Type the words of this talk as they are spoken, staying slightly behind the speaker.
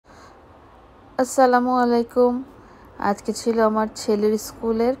আসসালামু আলাইকুম। আজকে ছিল আমার ছেলের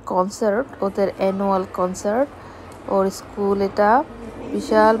স্কুলের কনসার্ট, ওদের অ্যানুয়াল কনসার্ট। ওর স্কুল এটা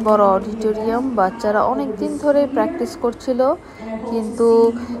বিশাল বড় অডিটোরিয়াম। বাচ্চারা অনেক দিন ধরে প্র্যাকটিস করছিল, কিন্তু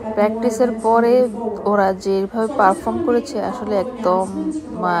প্র্যাকটিসের পরে ওরা যেভাবে পারফর্ম করেছে আসলে একদম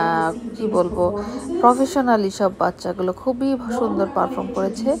কি বলবো, প্রফেশনালি সব বাচ্চাগুলো খুবই সুন্দর পারফর্ম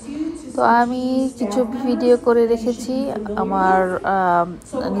করেছে। তো আমি কিছু ভিডিও করে রেখেছি আমার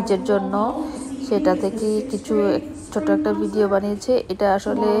নিজের জন্য, সেটা থেকে কিছু ছোট একটা ভিডিও বানিয়েছে। এটা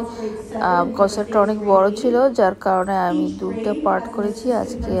আসলে কনসার্টটা অনেক বড় ছিল, যার কারণে আমি দুইটা পার্ট করেছি।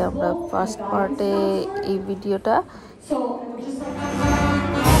 আজকে আমরা ফার্স্ট পার্টে এই ভিডিওটা।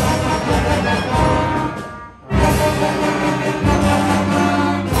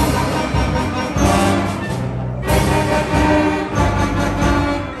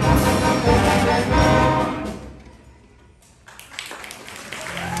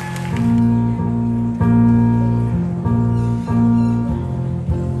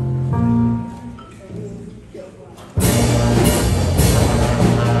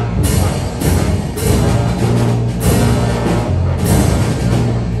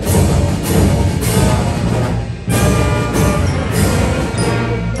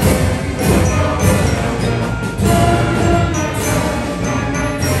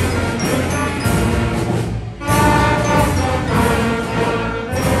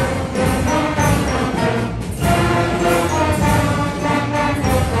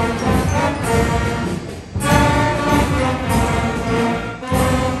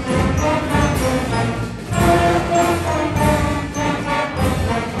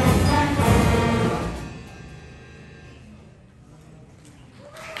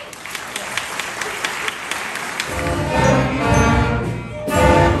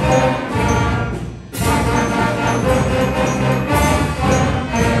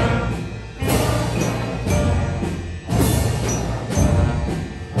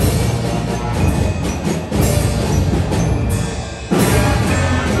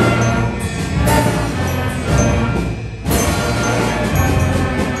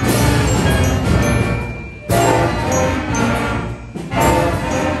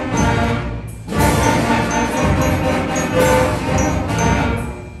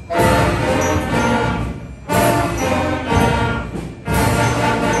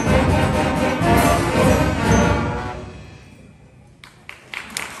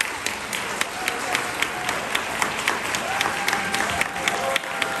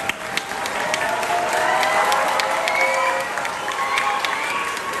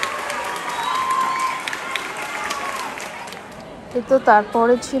 তো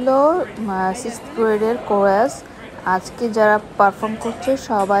তারপরে ছিল 6th গ্রেডের কোরাস। আজকে যারা পারফর্ম করছে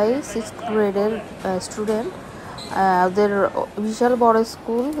সবাই 6th গ্রেডের স্টুডেন্ট। ওদের বিশাল বড়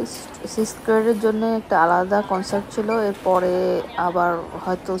স্কুল, 6th গ্রেডের জন্য একটা আলাদা কনসার্ট ছিল, এরপরে আবার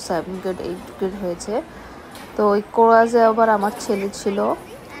হয়তো 7 গ্রেড 8 গ্রেড হয়েছে। তো ওই কোরাসে আবার আমার ছেলে ছিল।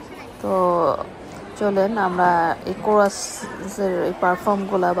 তো চলেন আমরা এই কোরাসের এই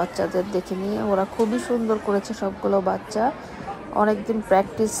পারফর্মগুলো বাচ্চাদের দেখে নিই। ওরা খুবই সুন্দর করেছে সবগুলো বাচ্চা। অনেকদিন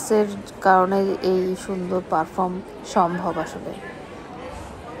প্র্যাকটিসের কারণে এই সুন্দর পারফর্ম সম্ভব আসলে।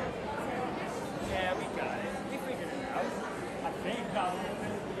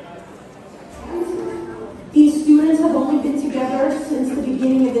 These students have only been together since the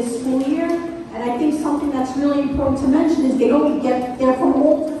beginning of this school year, and I think something that's really important to mention is they're from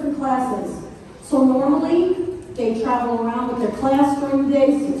all different classes. So normally they travel around with their class during the day,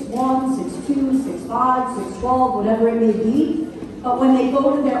 6-1, 6-2, 6-5, 6-12, whatever it may be. But when they go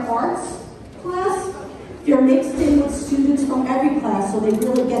to their arts class, they're mixed in with students from every class, so they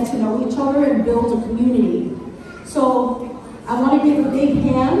really get to know each other and build a community. So I want to give a big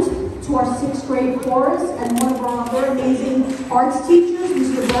hand to our 6th grade chorus and one of our other amazing arts teachers,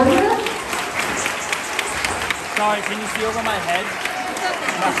 Mr. Berger. Sorry, can you see over my head?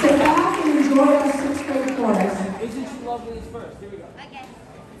 Sit back and enjoy our 6th grade chorus. Isn't she lovely first? Here we go. Okay.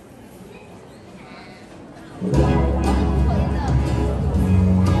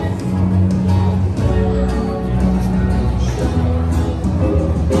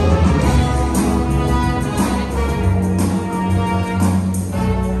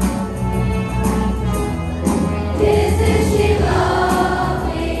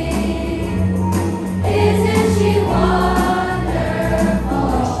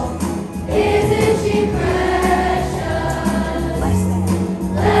 Isn't she precious?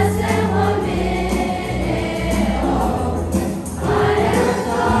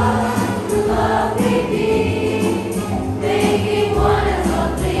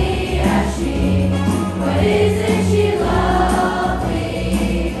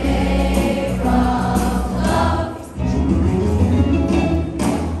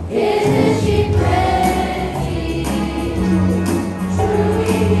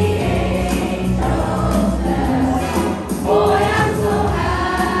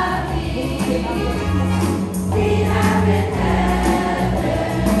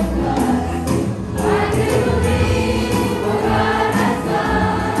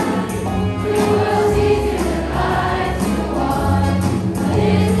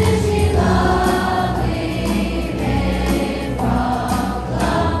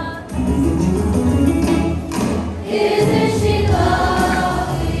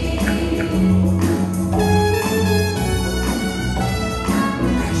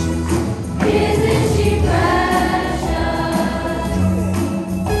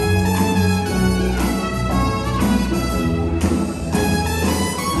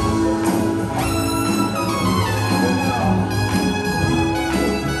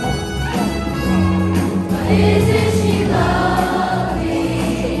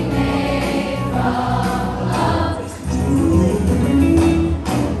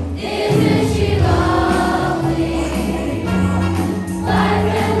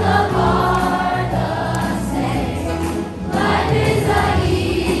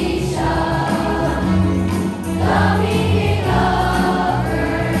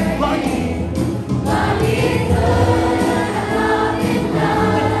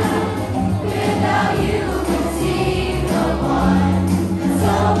 Without you, see.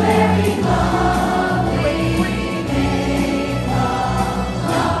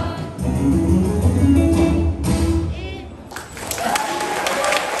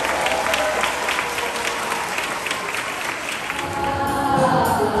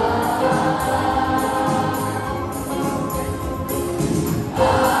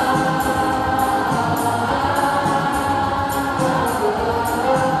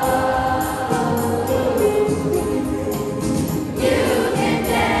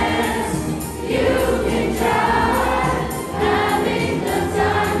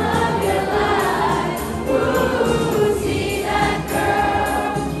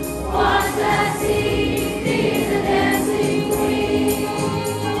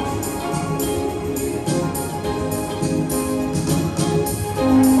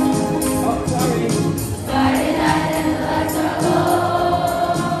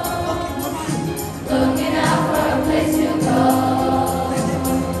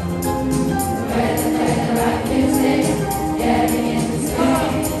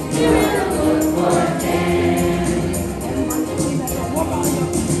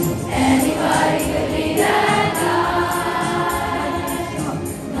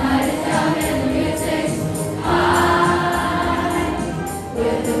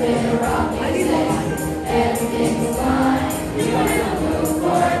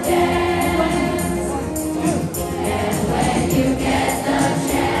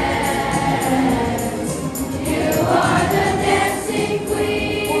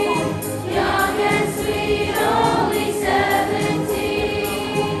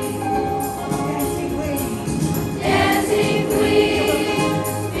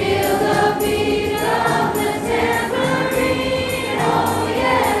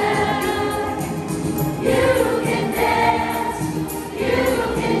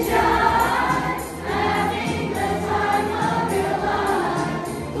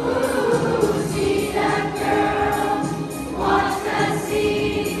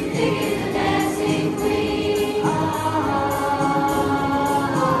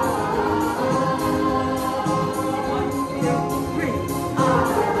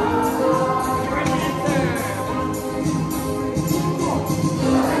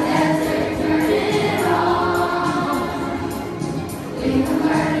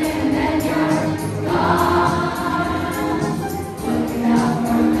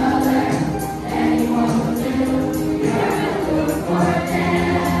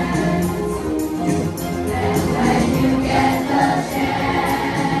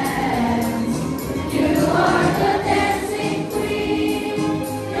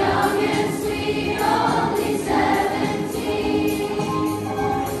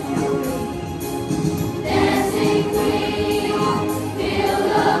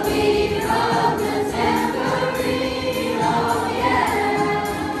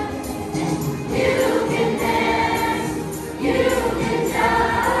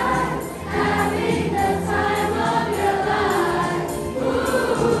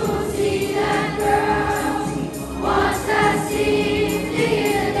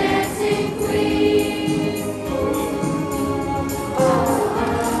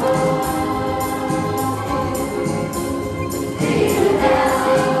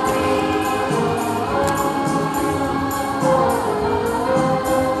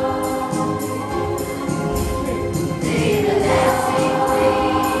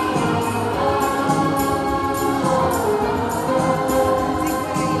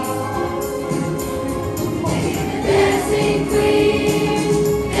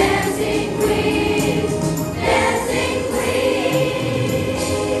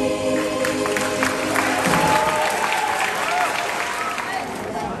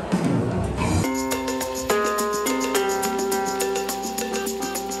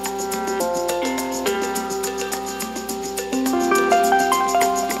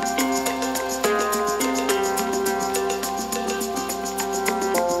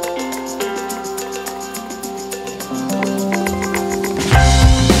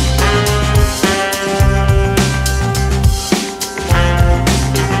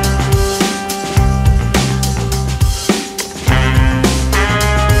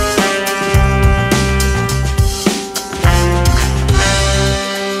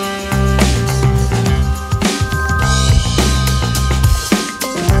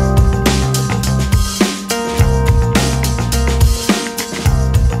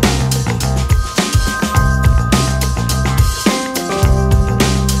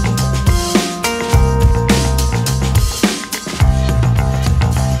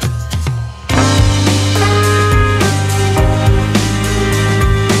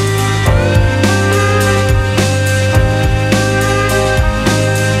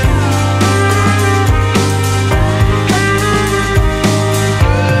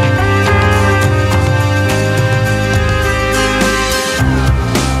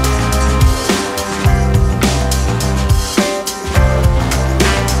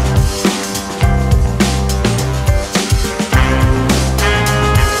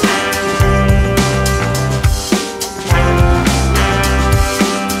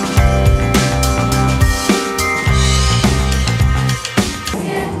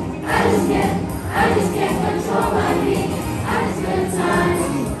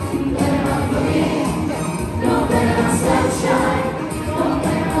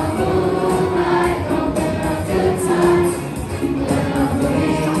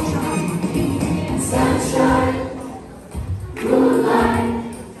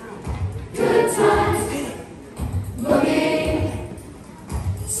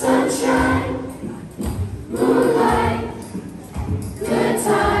 Sunshine, moonlight, good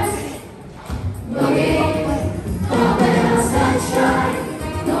times, boogie. Don't blame on sunshine,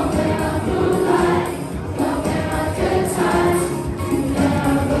 don't blame on moonlight, don't blame on good times, don't blame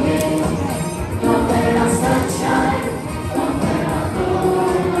on boogie. Don't blame on sunshine, don't blame on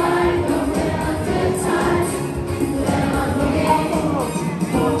moonlight, don't blame on good times, don't blame on boogie.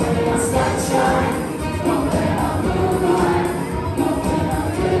 Don't blame on sunshine, don't blame on moonlight, don't blame on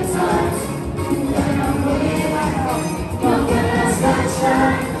good times, don't blame on boogie. Don't blame on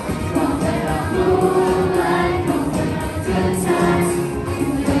sunshine, don't blame on moonlight, don't blame on good times,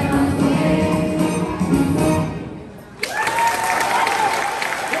 don't blame on boogie.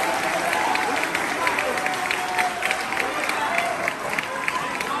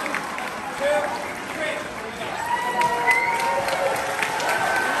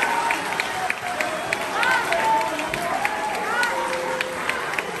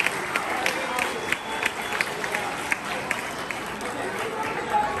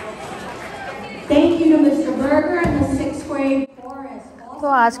 Thank you to Mr. Berger and the 6th grade chorus. তো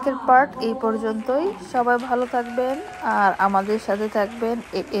আজকের part এই পর্যন্তই। সবাই ভালো থাকবেন আর আমাদের সাথে থাকবেন,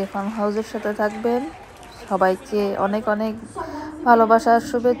 ফান হাউসের সাথে থাকবেন। সবাইকে অনেক অনেক ভালোবাসার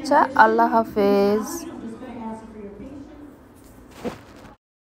শুভেচ্ছা। আল্লাহ হাফেজ।